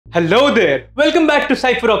Hello there, welcome back to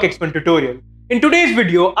Cypherock X1 tutorial. In today's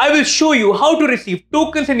video, I will show you how to receive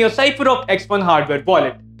tokens in your Cypherock X1 hardware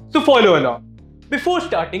wallet. So follow along. Before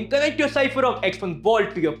starting, connect your Cypherock X1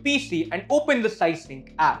 wallet to your PC and open the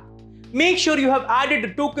cySync app. Make sure you have added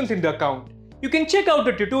the tokens in the account. You can check out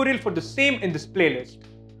the tutorial for the same in this playlist.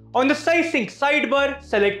 On the cySync sidebar,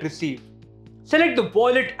 select Receive. Select the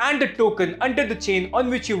wallet and the token under the chain on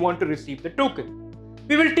which you want to receive the token.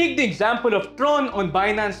 We will take the example of Tron on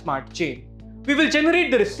Binance Smart Chain. We will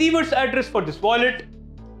generate the receiver's address for this wallet.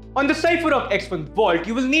 On the Cypherock X1 vault,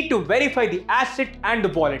 you will need to verify the asset and the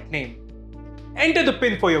wallet name. Enter the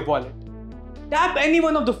PIN for your wallet. Tap any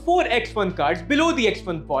one of the 4 X1 cards below the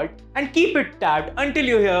X1 vault and keep it tapped until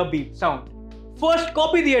you hear a beep sound. First,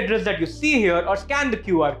 copy the address that you see here or scan the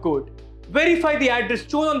QR code. Verify the address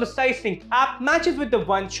shown on the cySync app matches with the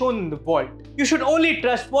one shown in the vault. You should only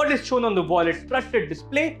trust what is shown on the wallet's trusted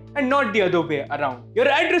display and not the other way around. Your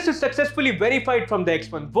address is successfully verified from the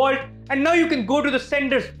X1 vault, and now you can go to the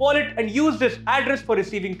sender's wallet and use this address for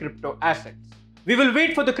receiving crypto assets. We will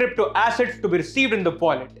wait for the crypto assets to be received in the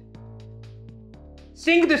wallet.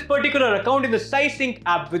 Sync this particular account in the cySync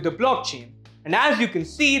app with the blockchain, and as you can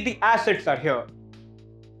see, the assets are here.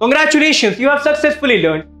 Congratulations, you have successfully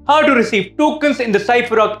learned how to receive tokens in the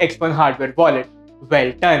Cypherock X1 hardware wallet.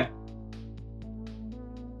 Well done.